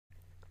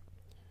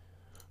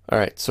All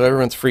right, so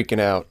everyone's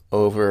freaking out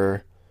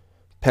over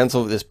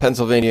this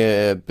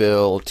Pennsylvania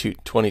Bill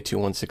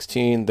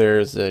 2216.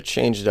 There's a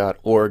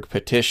change.org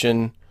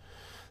petition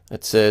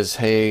that says,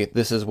 hey,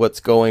 this is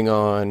what's going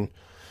on.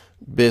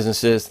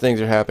 Businesses,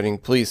 things are happening.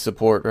 Please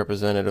support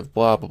Representative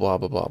blah, blah, blah,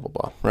 blah, blah, blah,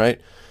 blah,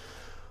 right?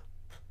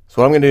 So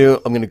what I'm going to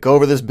do, I'm going to go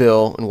over this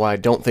bill and why I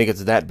don't think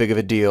it's that big of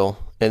a deal.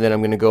 And then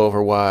I'm going to go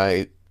over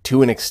why,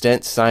 to an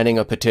extent, signing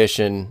a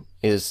petition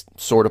is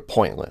sort of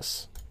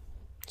pointless.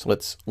 So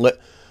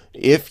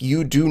if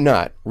you do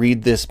not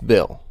read this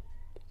bill,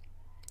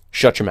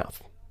 shut your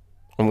mouth.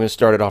 I'm going to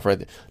start it off right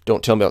there.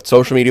 Don't tell me about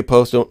social media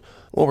posts. What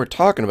we're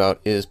talking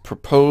about is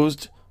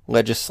proposed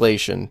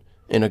legislation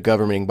in a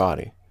governing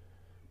body.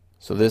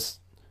 So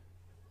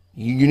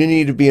you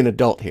need to be an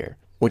adult here.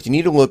 What you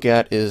need to look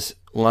at is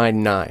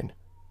line 9.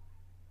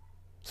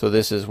 So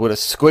this is what a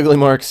squiggly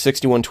mark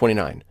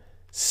 6129.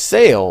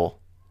 Sale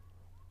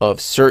of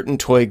certain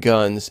toy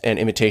guns and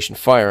imitation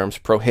firearms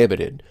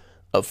prohibited.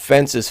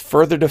 Offense is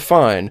further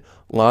defined.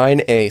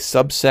 Line A,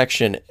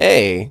 subsection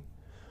A,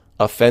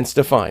 offense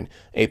defined.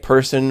 A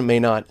person may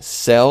not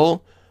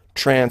sell,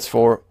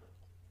 transfer,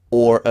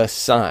 or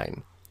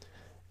assign.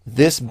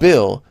 This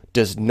bill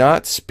does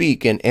not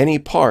speak in any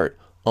part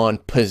on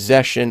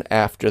possession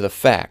after the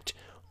fact.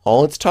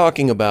 All it's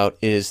talking about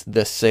is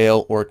the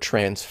sale or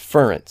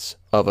transference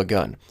of a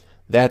gun.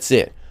 That's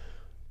it.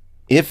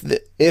 If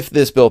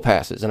this bill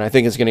passes, and I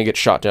think it's going to get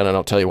shot down, and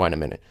I'll tell you why in a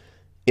minute.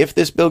 If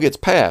this bill gets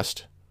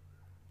passed,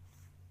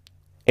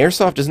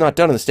 airsoft is not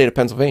done in the state of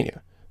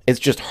Pennsylvania. It's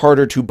just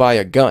harder to buy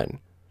a gun.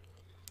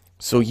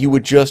 So you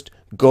would just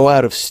go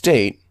out of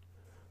state,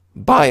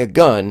 buy a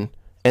gun,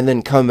 and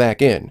then come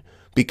back in,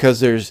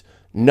 because there's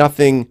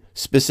nothing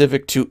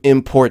specific to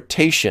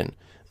importation.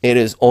 It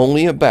is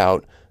only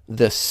about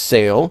the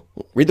sale,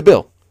 read the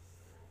bill,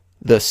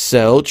 the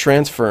sale,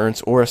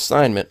 transference, or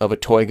assignment of a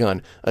toy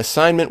gun.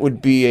 Assignment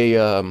would be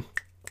a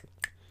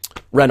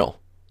rental.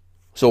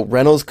 So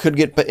rentals could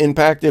get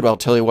impacted. I'll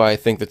tell you why I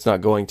think that's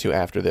not going to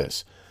after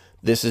this.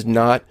 This is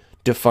not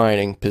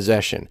defining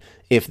possession.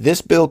 If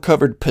this bill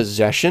covered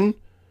possession,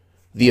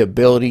 the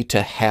ability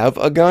to have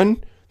a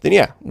gun, then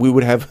yeah, we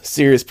would have a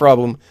serious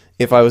problem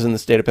if I was in the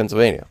state of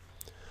Pennsylvania.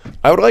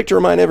 I would like to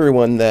remind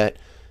everyone that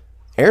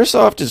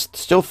airsoft is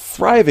still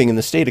thriving in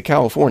the state of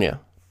California.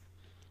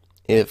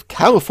 If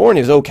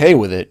California is okay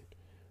with it,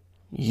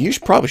 you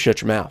should probably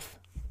shut your mouth.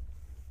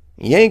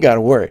 You ain't got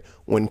to worry.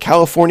 When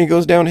California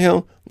goes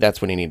downhill,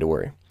 that's when you need to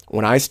worry.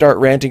 When I start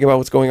ranting about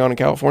what's going on in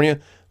California,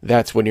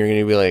 that's when you're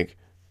going to be like,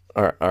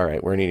 all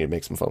right, we're going to need to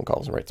make some phone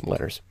calls and write some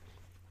letters.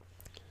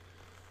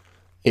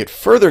 It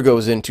further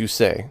goes into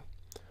say,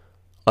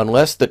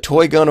 unless the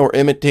toy gun or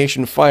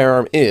imitation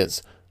firearm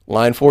is,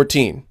 line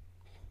 14,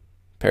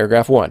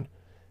 paragraph 1,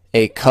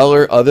 a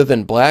color other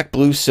than black,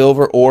 blue,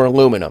 silver, or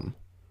aluminum.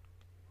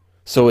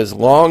 So as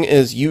long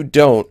as you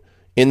don't,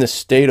 in the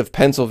state of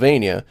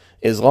Pennsylvania,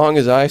 as long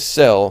as I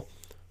sell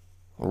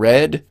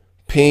red,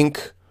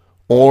 pink,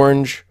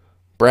 orange,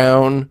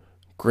 brown,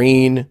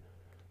 green,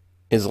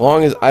 as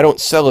long as I don't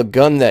sell a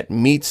gun that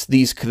meets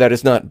these, that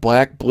is not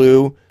black,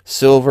 blue,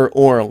 silver,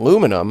 or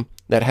aluminum,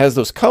 that has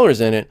those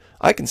colors in it,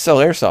 I can sell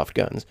airsoft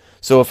guns.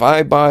 So if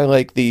I buy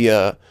like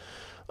the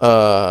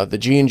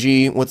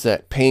G&G, what's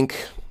that,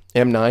 pink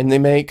M9 they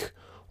make,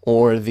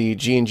 or the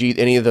G&G,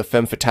 any of the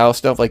Femme Fatale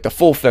stuff, like the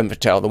full Femme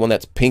Fatale, the one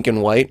that's pink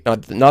and white,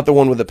 not the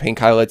one with the pink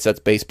highlights that's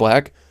base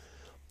black,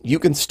 you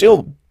can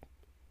still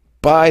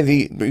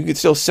you can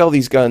still sell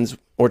these guns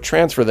or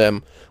transfer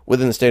them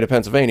within the state of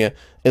Pennsylvania,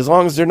 as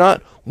long as they're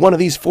not one of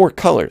these 4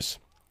 colors.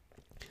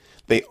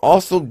 They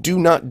also do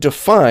not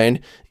define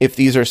if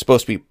these are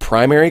supposed to be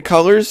primary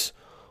colors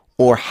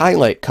or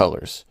highlight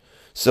colors.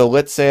 So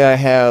let's say I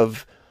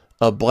have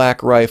a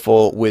black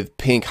rifle with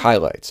pink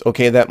highlights.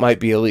 Okay, that might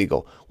be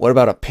illegal. What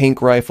about a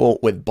pink rifle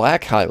with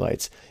black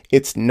highlights?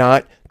 It's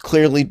not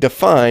clearly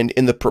defined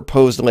in the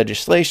proposed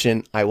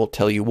legislation. I will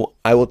tell you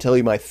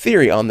my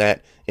theory on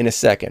that in a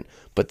second.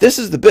 But this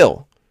is the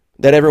bill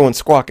that everyone's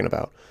squawking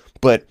about.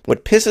 But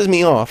what pisses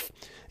me off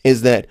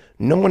is that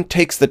no one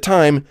takes the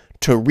time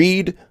to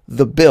read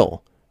the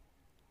bill.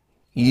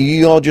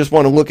 You all just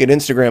want to look at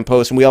Instagram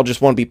posts, and we all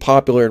just want to be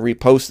popular and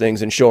repost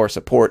things and show our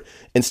support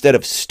instead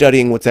of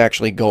studying what's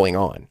actually going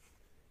on.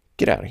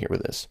 Get out of here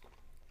with this.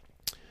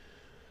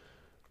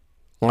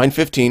 Line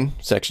 15,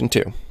 section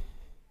 2.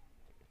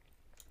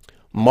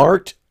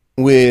 Marked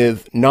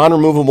with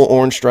non-removable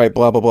orange stripe,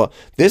 blah, blah, blah.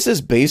 This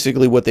is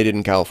basically what they did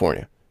in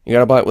California. You got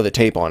to buy it with a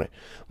tape on it.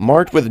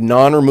 Marked with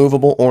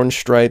non-removable orange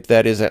stripe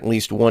that is at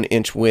least 1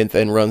 inch width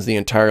and runs the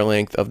entire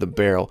length of the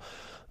barrel.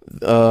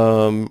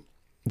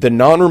 The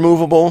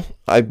non-removable,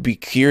 I'd be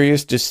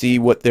curious to see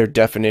what their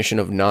definition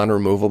of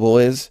non-removable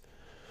is,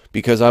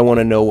 because I want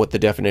to know what the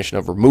definition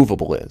of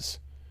removable is.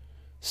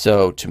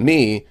 So to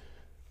me,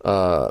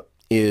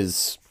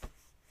 is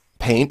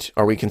paint,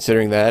 are we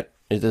considering that?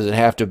 Does it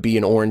have to be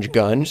an orange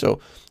gun? So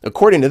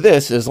according to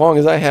this, as long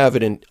as I have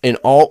it in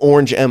all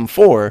orange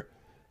M4,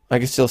 I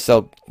can still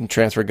sell and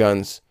transfer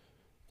guns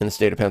in the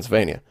state of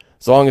Pennsylvania.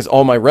 As long as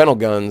all my rental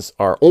guns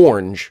are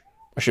orange,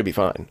 I should be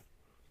fine.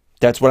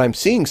 That's what I'm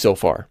seeing so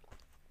far.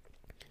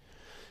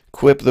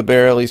 Equip the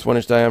barrel, at least 1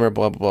 inch diameter,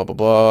 blah, blah, blah, blah,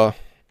 blah.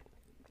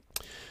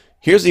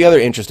 Here's the other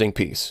interesting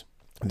piece.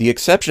 The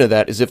exception of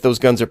that is if those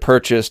guns are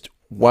purchased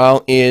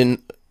while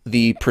in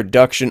the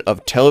production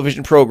of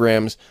television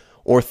programs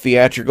or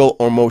theatrical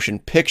or motion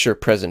picture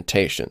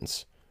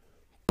presentations.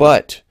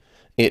 But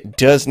it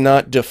does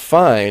not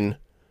define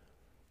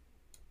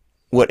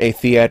what a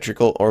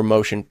theatrical or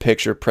motion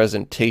picture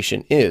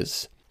presentation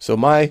is. So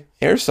my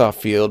airsoft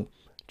field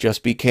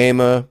just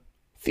became a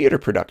theater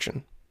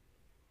production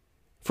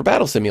for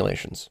battle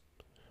simulations.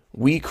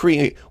 We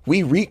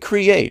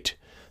recreate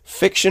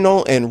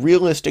fictional and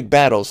realistic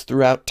battles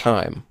throughout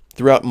time,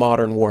 throughout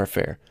modern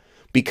warfare,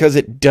 because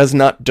it does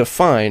not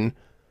define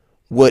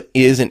what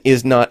is and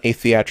is not a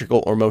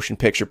theatrical or motion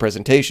picture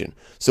presentation.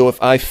 So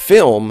if I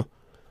film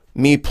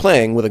me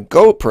playing with a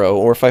GoPro,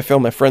 or if I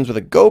film my friends with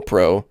a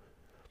GoPro,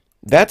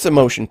 that's a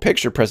motion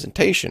picture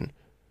presentation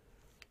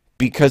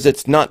because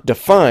it's not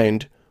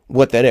defined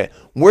what that is.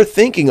 We're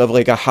thinking of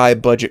like a high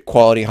budget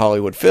quality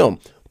Hollywood film,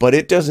 but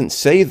it doesn't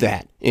say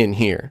that in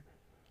here.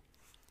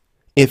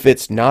 If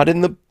it's not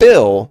in the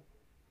bill,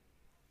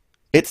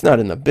 it's not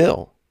in the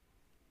bill.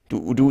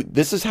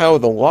 This is how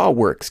the law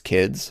works,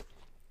 kids.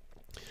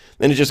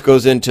 Then it just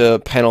goes into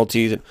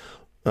penalties.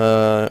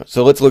 So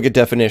let's look at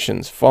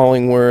definitions.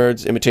 Following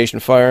words: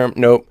 imitation firearm,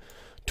 nope.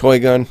 Toy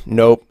gun,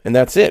 nope. And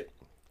that's it.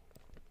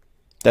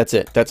 That's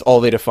it. That's all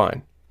they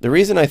define. The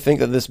reason I think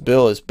that this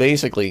bill is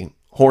basically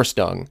horse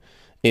dung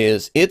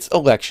is it's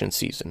election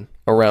season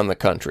around the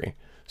country.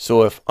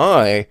 So if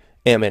I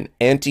am an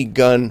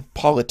anti-gun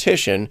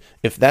politician,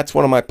 if that's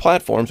one of my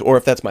platforms, or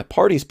if that's my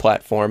party's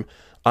platform,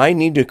 I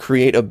need to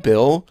create a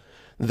bill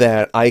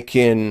that I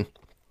can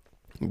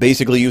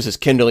basically use as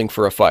kindling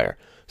for a fire.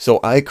 So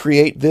I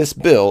create this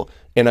bill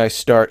and I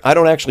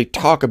don't actually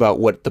talk about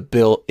what the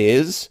bill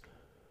is,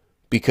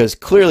 because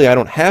clearly I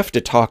don't have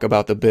to talk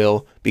about the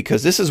bill,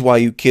 because this is why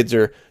you kids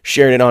are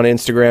sharing it on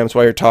Instagram. It's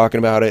why you're talking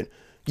about it.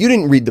 You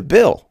didn't read the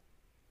bill.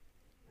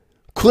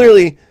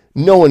 Clearly,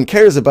 no one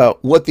cares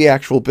about what the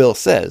actual bill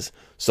says.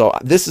 So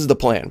this is the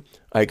plan.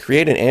 I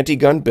create an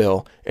anti-gun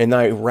bill, and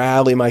I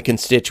rally my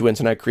constituents,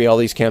 and I create all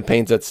these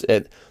campaigns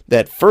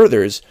that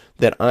furthers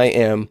that I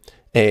am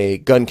a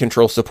gun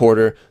control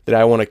supporter, that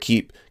I want to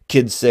keep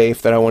kids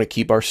safe, that I want to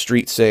keep our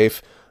streets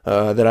safe,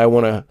 that I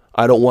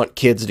don't want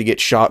kids to get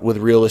shot with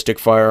realistic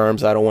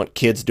firearms. I don't want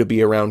kids to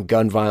be around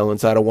gun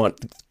violence. I don't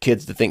want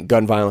kids to think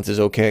gun violence is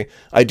okay.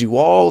 I do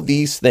all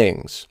these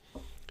things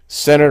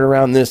centered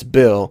around this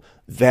bill.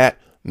 That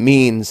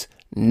means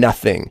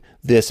nothing.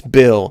 This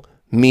bill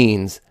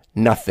means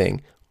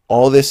nothing.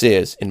 All this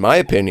is, in my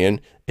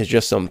opinion, is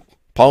just some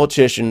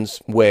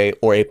politician's way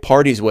or a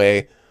party's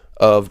way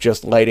of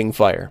just lighting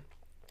fire.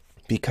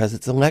 Because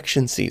it's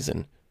election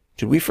season.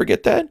 Did we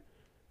forget that?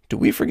 Did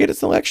we forget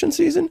it's election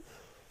season?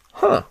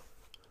 Huh.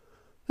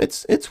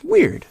 It's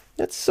weird.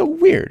 That's so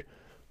weird.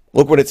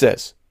 Look what it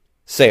says.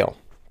 Sale.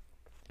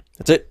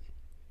 That's it.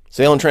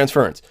 Sale and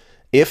transference.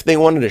 If they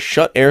wanted to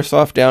shut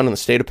airsoft down in the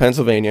state of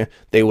Pennsylvania,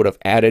 they would have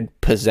added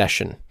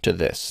possession to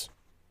this.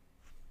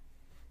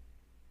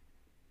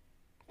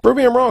 Prove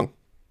me I'm wrong.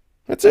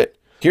 That's it.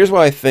 Here's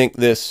why I think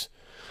this.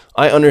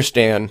 I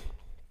understand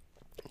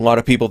a lot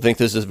of people think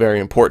this is a very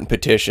important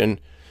petition.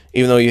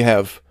 Even though you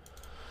have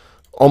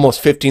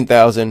almost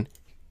 15,000,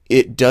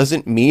 it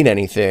doesn't mean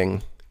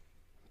anything,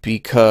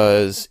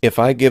 because if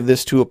I give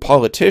this to a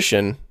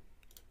politician,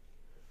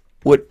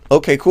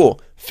 okay,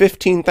 cool.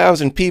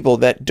 15,000 people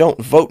that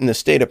don't vote in the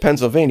state of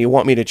Pennsylvania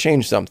want me to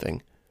change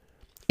something.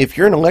 If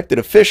you're an elected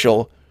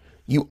official,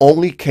 you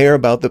only care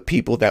about the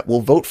people that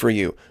will vote for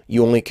you.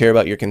 You only care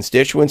about your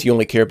constituents. You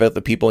only care about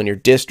the people in your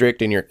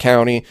district, in your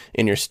county,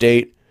 in your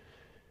state.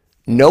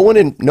 No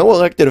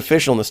elected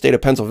official in the state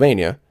of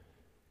Pennsylvania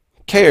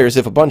cares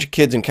if a bunch of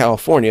kids in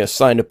California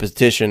signed a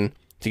petition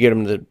to get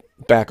them to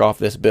back off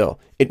this bill.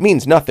 It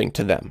means nothing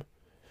to them.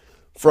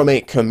 From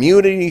a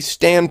community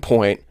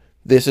standpoint,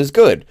 this is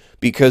good,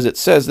 because it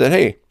says that,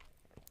 hey,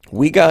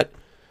 we got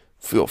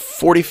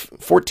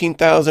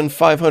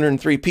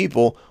 14,503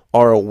 people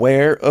are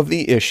aware of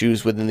the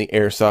issues within the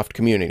airsoft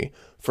community.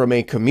 From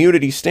a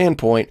community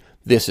standpoint,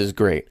 this is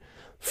great.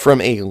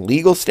 From a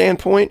legal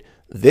standpoint,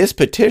 this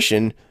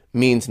petition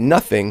means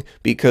nothing,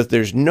 because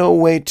there's no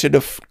way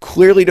to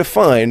clearly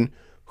define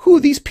who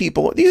these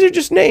people. These are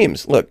just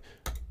names. Look,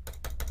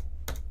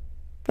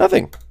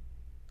 nothing.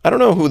 I don't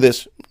know who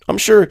this. I'm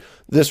sure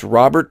this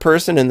Robert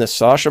person and this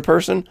Sasha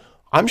person,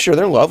 I'm sure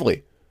they're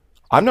lovely.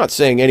 I'm not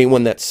saying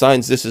anyone that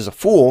signs this is a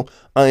fool.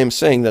 I am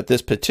saying that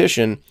this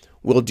petition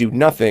will do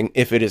nothing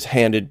if it is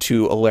handed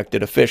to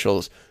elected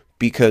officials,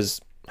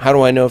 because how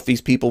do I know if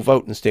these people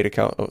vote in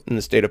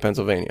the state of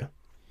Pennsylvania?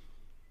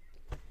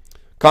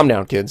 Calm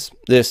down, kids.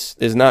 This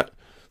is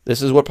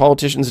what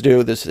politicians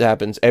do. This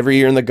happens every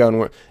year in the gun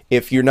world.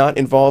 If you're not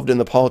involved in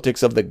the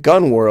politics of the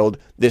gun world,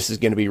 this is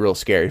going to be real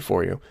scary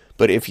for you.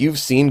 But if you've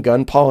seen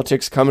gun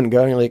politics come and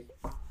go, you're like,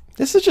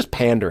 this is just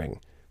pandering.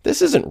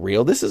 This isn't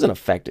real. This isn't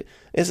effective.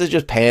 This is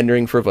just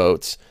pandering for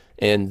votes.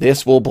 And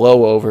this will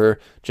blow over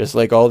just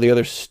like all the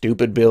other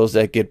stupid bills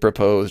that get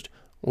proposed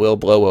will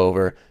blow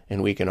over,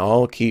 and we can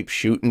all keep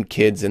shooting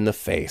kids in the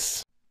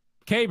face.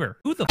 Caber,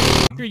 who the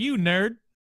f*** are you, nerd?